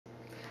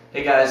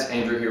Hey guys,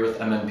 Andrew here with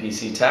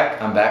MMPC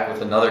Tech. I'm back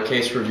with another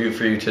case review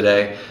for you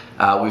today.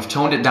 We've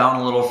toned it down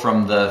a little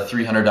from the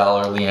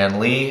 $300 Lian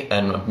Li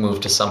and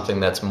moved to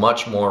something that's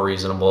much more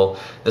reasonable.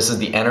 This is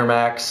the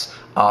ENERMAX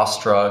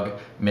OSTROG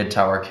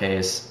mid-tower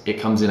case. It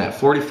comes in at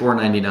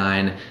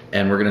 $44.99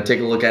 and we're going to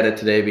take a look at it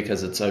today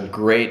because it's a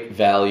great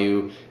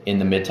value in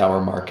the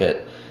mid-tower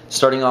market.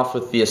 Starting off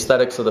with the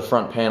aesthetics of the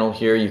front panel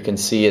here, you can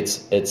see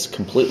it's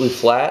completely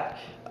flat.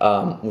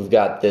 We've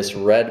got this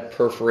red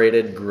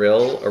perforated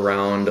grille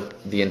around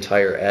the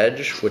entire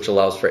edge, which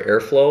allows for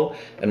airflow.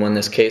 And when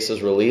this case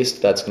is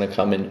released, that's going to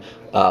come in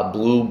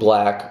blue,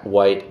 black,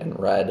 white, and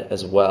red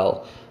as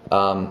well.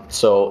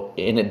 So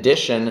in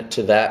addition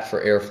to that,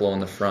 for airflow in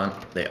the front,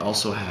 they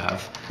also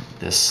have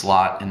this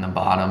slot in the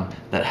bottom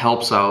that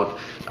helps out.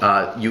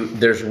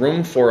 There's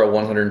room for a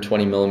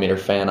 120 millimeter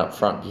fan up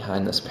front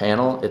behind this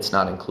panel. It's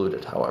not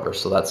included, however,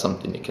 so that's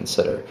something to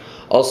consider.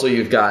 Also,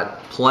 you've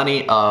got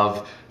plenty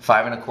of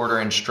 5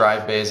 1/4 inch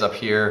drive bays up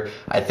here.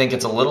 I think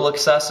it's a little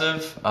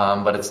excessive,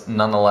 but it's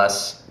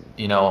nonetheless,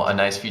 you know, a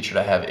nice feature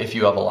to have if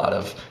you have a lot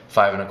of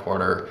 5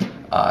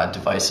 1/4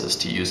 devices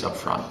to use up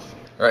front.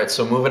 All right,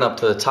 so moving up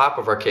to the top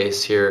of our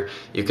case here,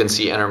 you can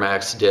see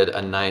ENERMAX did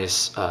a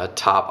nice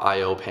top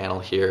I/O panel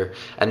here,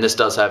 and this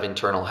does have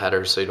internal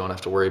headers, so you don't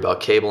have to worry about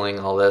cabling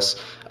all this.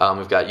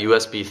 We've got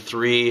USB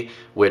 3,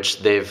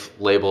 which they've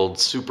labeled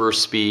super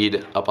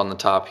speed up on the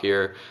top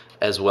here,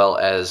 as well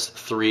as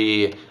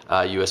 3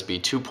 USB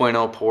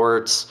 2.0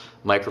 ports,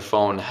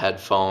 microphone,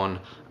 headphone,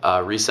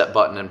 reset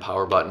button, and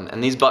power button.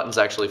 And these buttons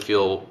actually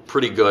feel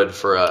pretty good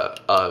for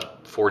a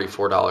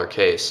 $44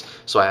 case,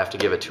 so I have to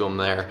give it to them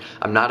there.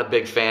 I'm not a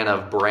big fan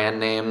of brand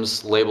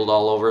names labeled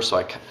all over,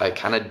 so I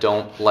kind of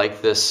don't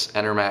like this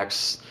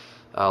ENERMAX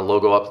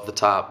logo up at the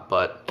top,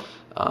 but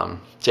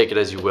take it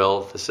as you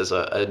will. This is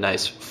a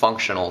nice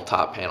functional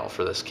top panel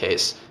for this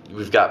case.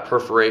 We've got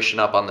perforation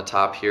up on the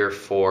top here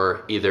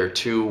for either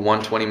 2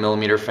 120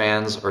 millimeter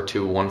fans or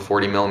 2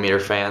 140 millimeter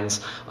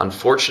fans.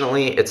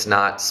 Unfortunately, it's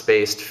not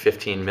spaced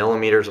 15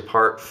 millimeters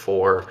apart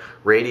for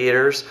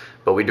radiators,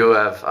 but we do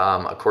have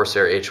a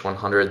Corsair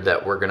H100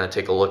 that we're going to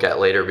take a look at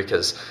later,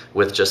 because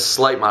with just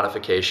slight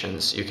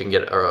modifications you can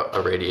get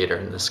a radiator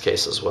in this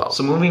case as well.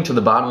 So moving to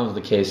the bottom of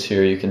the case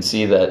here, you can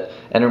see that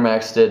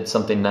ENERMAX did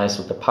something nice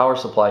with the power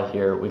supply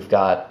here. We've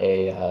got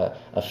a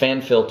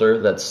fan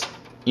filter that's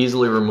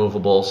easily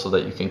removable so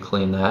that you can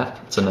clean that.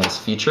 It's a nice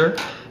feature,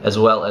 as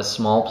well as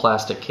small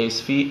plastic case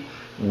feet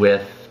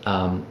with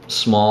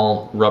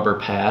small rubber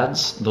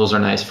pads. Those are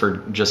nice for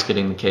just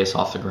getting the case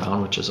off the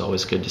ground, which is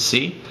always good to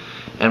see.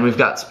 And we've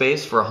got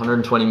space for a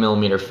 120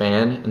 millimeter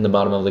fan in the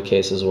bottom of the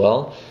case as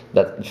well.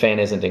 That fan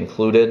isn't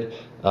included,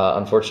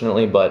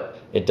 unfortunately, but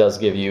it does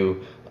give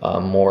you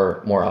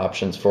more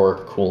options for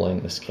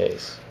cooling this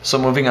case. So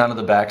moving on to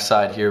the back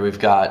side here, we've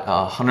got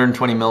a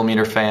 120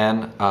 millimeter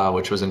fan,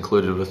 which was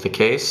included with the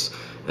case,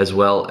 as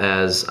well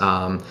as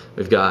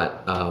we've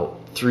got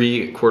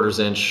 3/4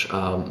 inch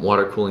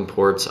water cooling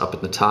ports up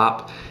at the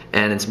top.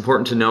 And it's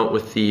important to note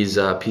with these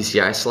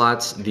PCI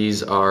slots,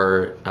 these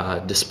are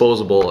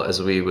disposable,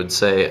 as we would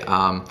say,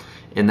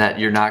 in that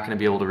you're not going to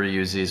be able to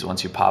reuse these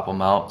once you pop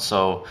them out.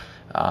 So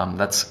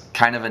that's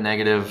kind of a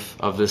negative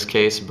of this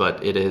case,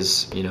 but it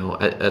is, you know,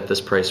 at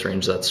this price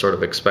range, that's sort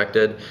of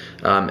expected.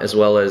 As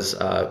well as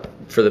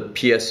for the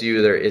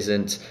PSU, there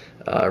isn't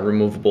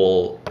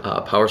removable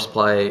power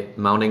supply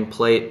mounting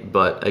plate,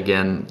 but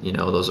again, you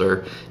know, those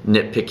are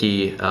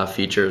nitpicky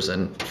features,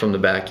 and from the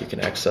back you can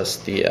access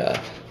the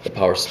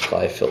power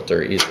supply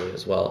filter easily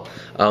as well.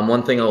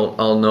 One thing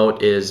I'll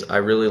note is I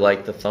really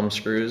like the thumb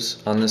screws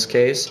on this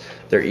case.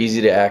 They're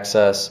easy to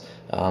access.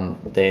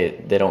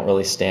 They don't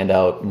really stand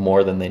out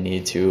more than they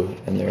need to,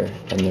 and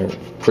they're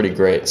pretty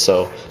great,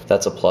 so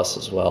that's a plus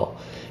as well.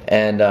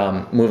 And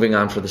moving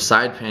on, for the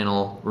side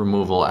panel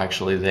removal,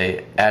 actually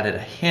they added a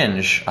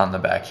hinge on the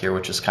back here,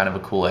 which is kind of a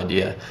cool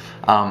idea.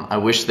 I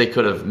wish they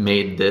could have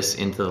made this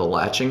into the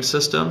latching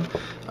system,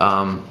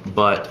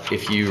 but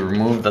if you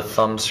remove the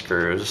thumb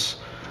screws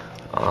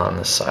on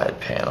the side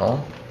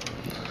panel,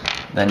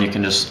 then you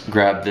can just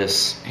grab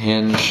this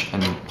hinge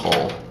and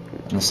pull,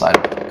 and the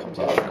side panel comes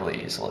off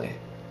really easily.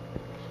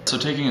 So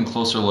taking a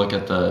closer look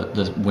at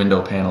the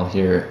window panel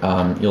here,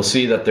 you'll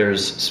see that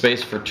there's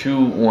space for 2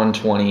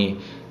 120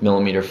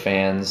 millimeter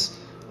fans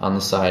on the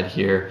side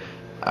here.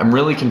 I'm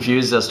really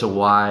confused as to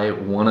why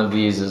one of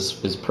these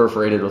is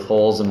perforated with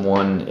holes and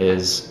one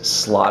is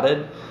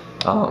slotted.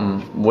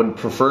 Would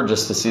prefer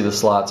just to see the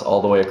slots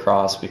all the way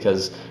across,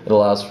 because it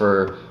allows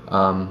for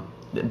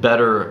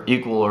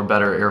equal or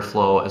better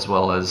airflow, as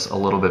well as a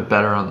little bit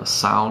better on the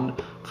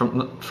sound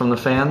from the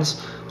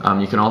fans.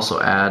 You can also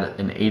add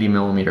an 80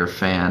 millimeter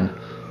fan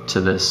to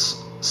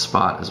this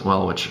spot as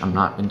well, which I'm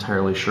not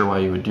entirely sure why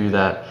you would do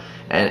that.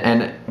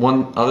 And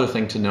one other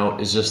thing to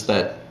note is just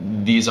that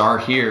these are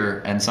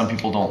here, and some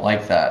people don't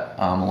like that.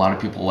 A lot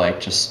of people like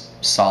just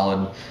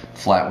solid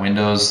flat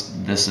windows.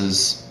 This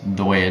is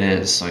the way it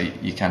is, so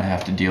you kind of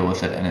have to deal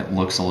with it, and it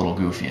looks a little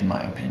goofy in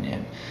my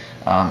opinion.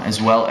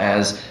 As well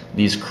as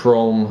these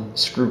chrome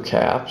screw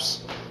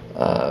caps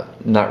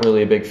Not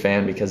really a big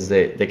fan because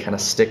they kind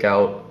of stick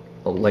out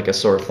like a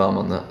sore thumb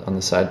on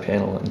the side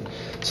panel, and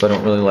so I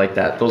don't really like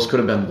that. Those could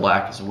have been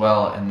black as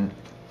well. And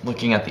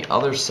looking at the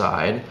other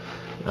side,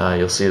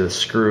 you'll see the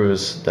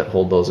screws that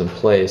hold those in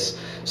place.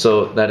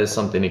 So that is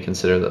something to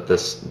consider, that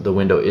the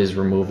window is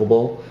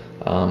removable,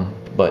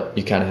 but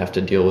you kind of have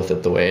to deal with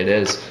it the way it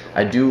is.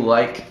 I do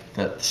like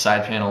that the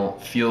side panel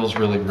feels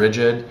really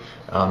rigid.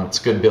 It's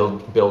good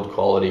build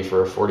quality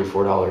for a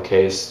 $44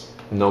 case.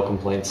 No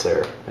complaints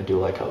there. I do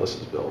like how this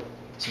is built.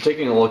 So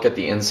taking a look at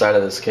the inside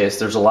of this case,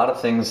 there's a lot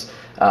of things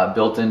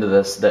built into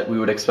this that we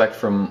would expect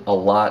from a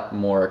lot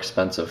more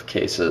expensive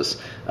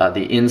cases.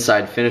 The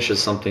inside finish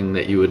is something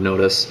that you would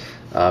notice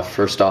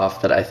first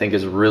off that I think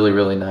is really,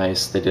 really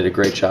nice. They did a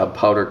great job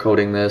powder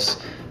coating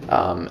this,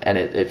 and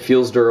it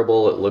feels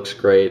durable, it looks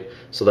great,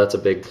 so that's a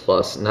big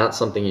plus. Not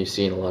something you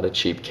see in a lot of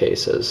cheap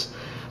cases.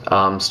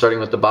 Starting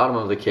with the bottom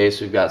of the case,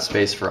 we've got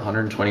space for a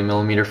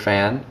 120mm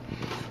fan,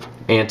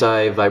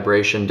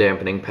 anti-vibration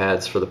dampening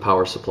pads for the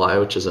power supply,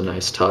 which is a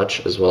nice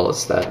touch, as well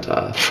as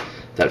that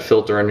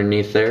filter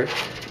underneath there.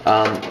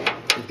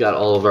 We've got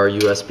all of our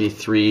USB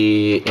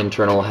 3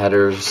 internal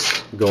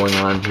headers going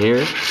on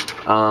here.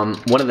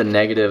 One of the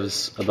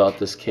negatives about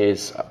this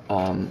case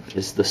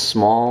is the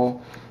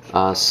small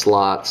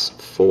slots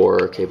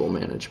for cable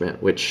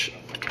management, which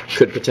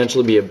could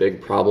potentially be a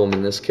big problem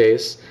in this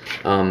case.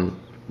 They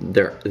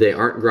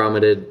aren't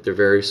grommeted, they're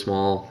very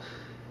small.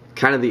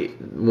 Kind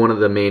of one of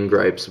the main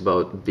gripes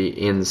about the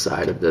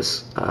inside of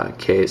this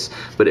case.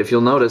 But if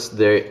you'll notice,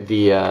 the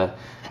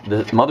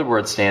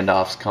motherboard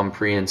standoffs come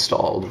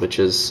pre-installed, which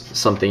is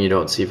something you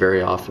don't see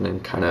very often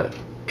and kind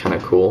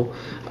of cool.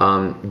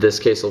 This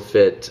case will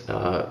fit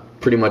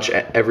pretty much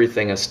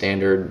everything a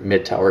standard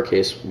mid-tower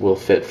case will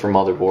fit for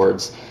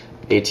motherboards,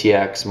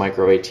 ATX,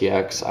 micro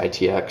ATX,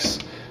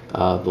 ITX,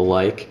 the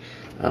like.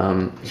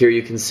 Here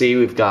you can see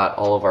we've got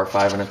all of our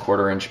 5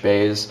 1/4 inch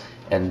bays,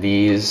 and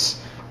these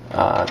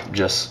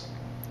just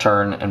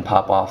turn and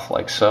pop off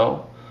like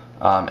so.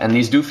 And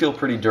these do feel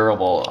pretty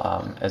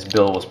durable, as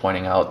Bill was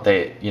pointing out.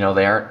 They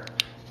aren't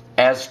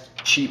as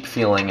cheap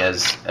feeling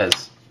as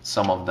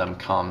some of them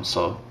come,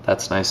 so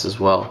that's nice as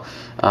well.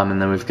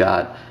 And then we've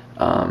got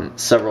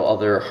several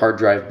other hard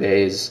drive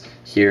bays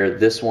here.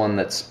 This one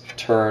that's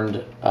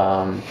turned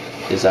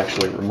is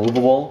actually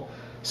removable,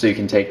 so you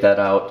can take that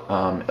out.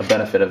 A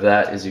benefit of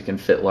that is you can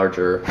fit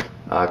larger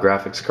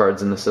graphics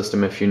cards in the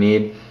system if you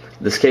need.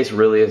 This case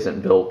really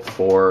isn't built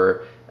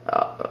for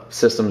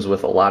systems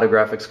with a lot of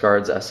graphics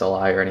cards,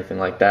 SLI or anything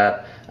like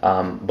that,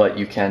 but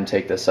you can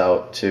take this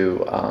out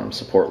to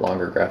support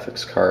longer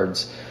graphics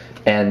cards.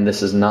 And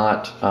this is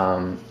not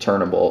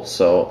turnable,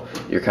 so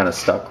you're kind of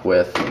stuck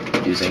with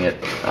using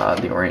it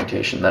the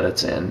orientation that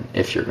it's in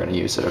if you're going to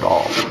use it at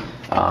all.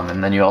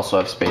 And then you also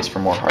have space for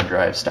more hard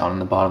drives down in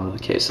the bottom of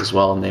the case as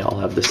well, and they all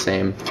have the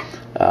same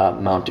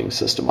mounting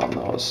system on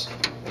those.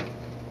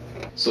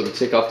 So to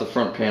take off the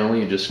front panel,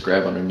 you just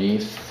grab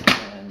underneath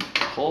and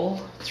pull.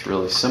 It's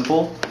really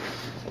simple.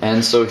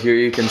 And so here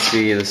you can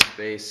see the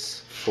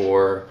space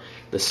for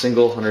the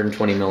single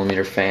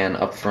 120mm fan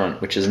up front,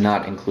 which is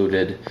not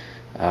included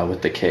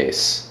with the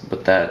case,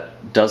 but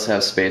that does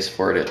have space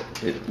for it.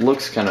 It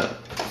looks kind of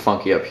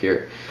funky up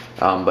here,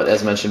 but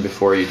as mentioned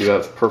before, you do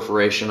have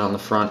perforation on the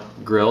front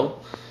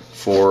grill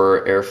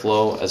for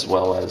airflow, as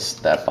well as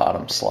that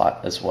bottom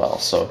slot as well.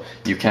 So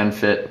you can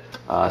fit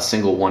a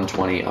single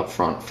 120 up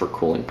front for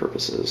cooling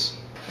purposes.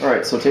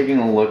 Alright, so taking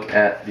a look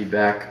at the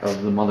back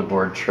of the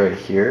motherboard tray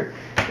here,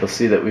 you'll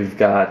see that we've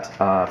got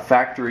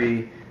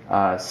factory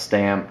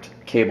stamped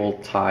cable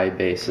tie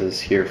bases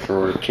here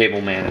for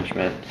cable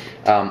management,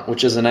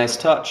 which is a nice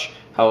touch.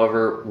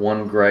 However,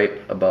 one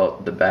gripe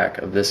about the back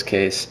of this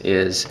case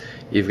is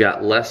you've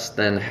got less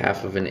than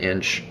 ½ of an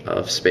inch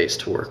of space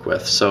to work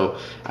with. So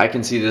I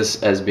can see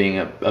this as being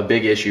a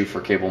big issue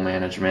for cable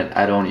management.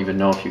 I don't even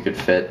know if you could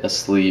fit a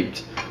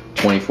sleeved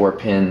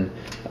 24-pin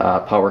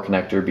power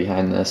connector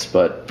behind this,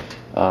 but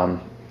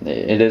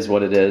it is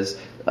what it is.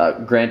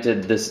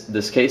 Granted,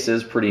 this case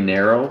is pretty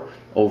narrow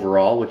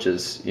overall, which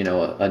is, you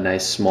know, a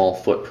nice small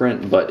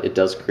footprint, but it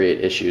does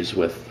create issues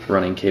with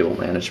running cable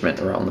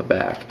management around the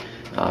back.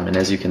 And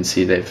as you can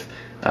see, they've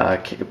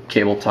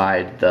cable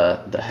tied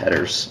the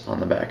headers on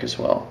the back as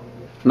well.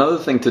 Another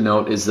thing to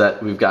note is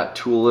that we've got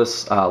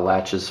toolless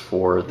latches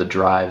for the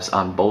drives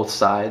on both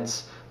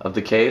sides of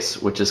the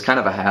case, which is kind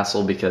of a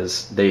hassle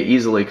because they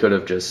easily could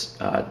have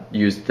just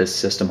used this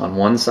system on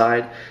one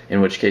side,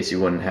 in which case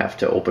you wouldn't have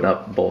to open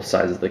up both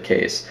sides of the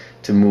case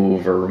to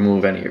move or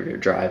remove any of your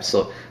drives.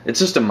 So it's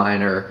just a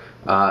minor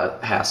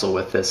hassle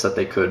with this that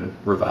they could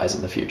revise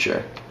in the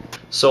future.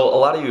 So a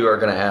lot of you are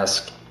going to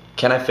ask,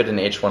 can I fit an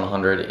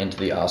H100 into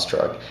the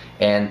Ostrog?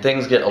 And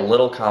things get a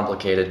little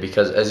complicated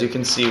because, as you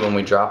can see, when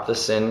we drop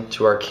this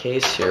into our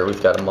case here,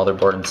 we've got a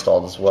motherboard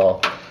installed as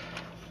well.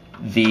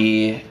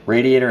 The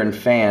radiator and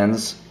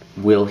fans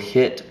will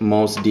hit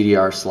most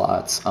DDR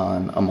slots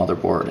on a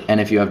motherboard. And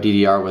if you have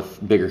DDR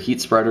with bigger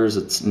heat spreaders,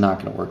 it's not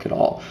going to work at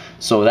all.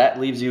 So that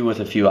leaves you with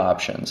a few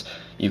options.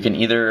 You can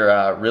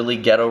either really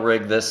ghetto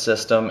rig this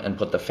system and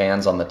put the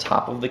fans on the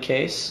top of the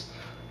case,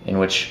 in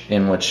which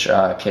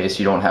case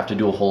you don't have to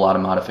do a whole lot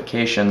of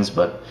modifications,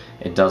 but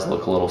it does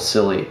look a little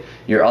silly.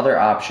 Your other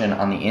option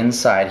on the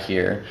inside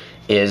here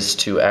is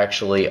to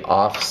actually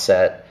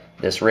offset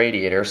this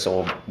radiator,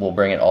 so we'll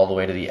bring it all the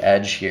way to the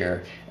edge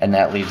here, and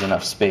that leaves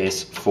enough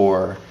space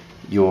for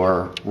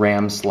your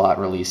RAM slot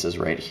releases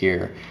right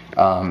here.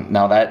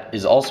 Now that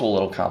is also a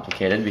little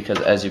complicated because,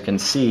 as you can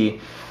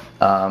see,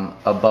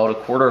 about a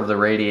quarter of the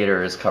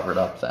radiator is covered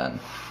up then.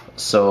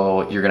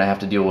 So you're going to have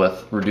to deal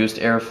with reduced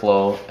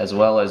airflow, as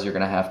well as you're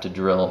going to have to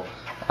drill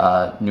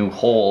new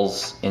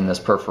holes in this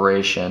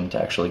perforation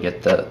to actually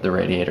get the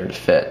radiator to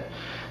fit.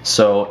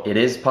 So it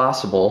is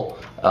possible,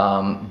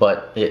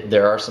 but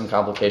there are some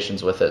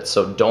complications with it.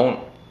 So don't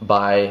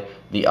buy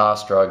the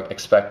Ostrog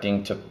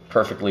expecting to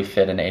perfectly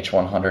fit an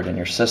H100 in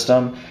your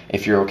system.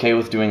 If you're okay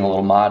with doing a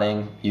little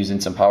modding,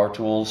 using some power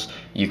tools,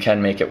 you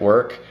can make it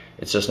work.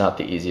 It's just not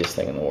the easiest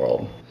thing in the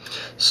world.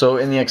 So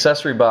in the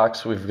accessory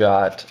box, we've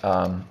got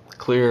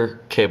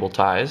clear cable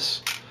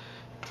ties,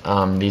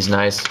 these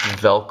nice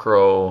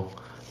Velcro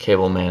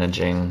cable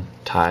managing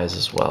ties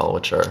as well,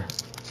 which are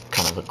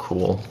kind of a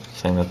cool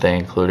thing that they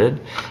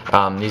included.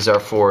 These are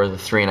for the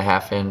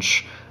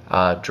 3.5-inch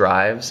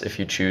drives if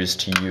you choose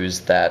to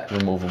use that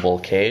removable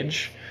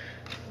cage.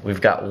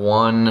 We've got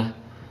one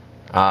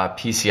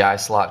PCI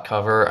slot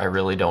cover. I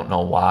really don't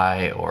know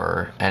why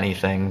or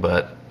anything,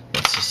 but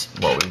it's just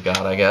what we've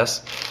got, I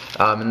guess.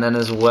 And then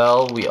as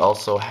well, we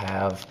also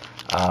have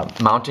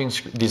mounting.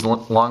 These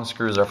long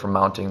screws are for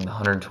mounting the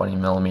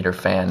 120mm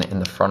fan in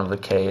the front of the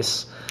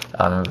case.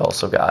 We've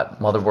also got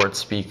motherboard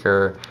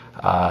speaker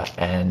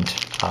and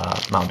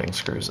mounting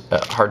screws,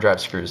 hard drive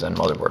screws and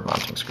motherboard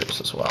mounting screws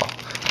as well.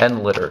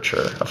 And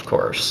literature, of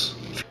course.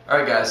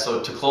 Alright guys,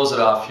 so to close it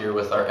off here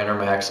with our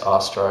ENERMAX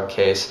OSTROG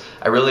case,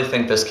 I really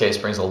think this case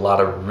brings a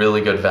lot of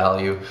really good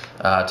value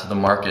to the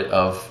market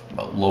of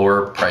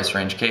lower price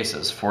range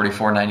cases.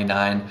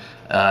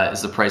 $44.99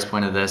 is the price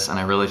point of this, and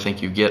I really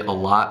think you get a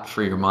lot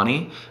for your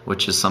money,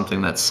 which is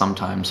something that's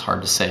sometimes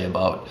hard to say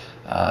about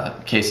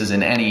cases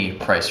in any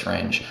price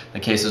range. The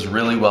case is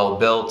really well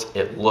built.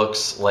 It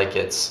looks like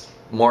it's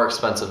more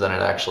expensive than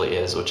it actually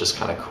is, which is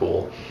kind of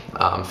cool.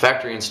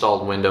 Factory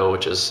installed window,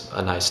 which is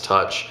a nice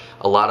touch.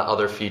 A lot of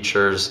other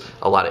features,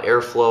 a lot of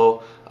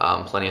airflow,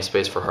 plenty of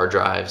space for hard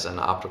drives and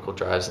optical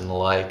drives and the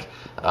like.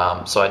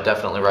 So I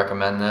definitely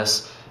recommend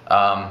this.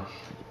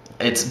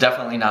 It's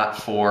definitely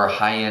not for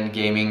high-end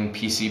gaming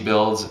PC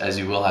builds, as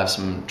you will have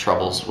some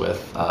troubles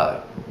with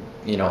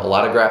you know, a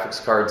lot of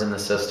graphics cards in the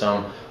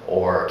system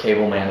or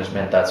cable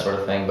management, that sort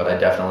of thing, but I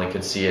definitely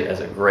could see it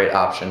as a great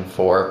option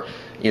for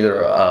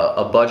either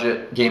a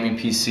budget gaming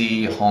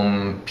PC,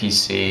 home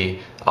PC,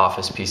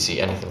 office PC,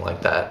 anything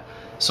like that.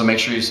 So make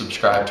sure you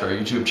subscribe to our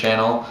YouTube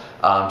channel.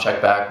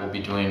 Check back, we'll be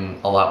doing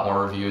a lot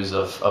more reviews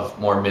of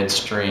more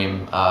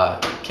midstream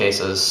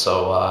cases.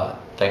 So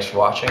thanks for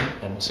watching,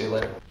 and we'll see you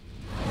later.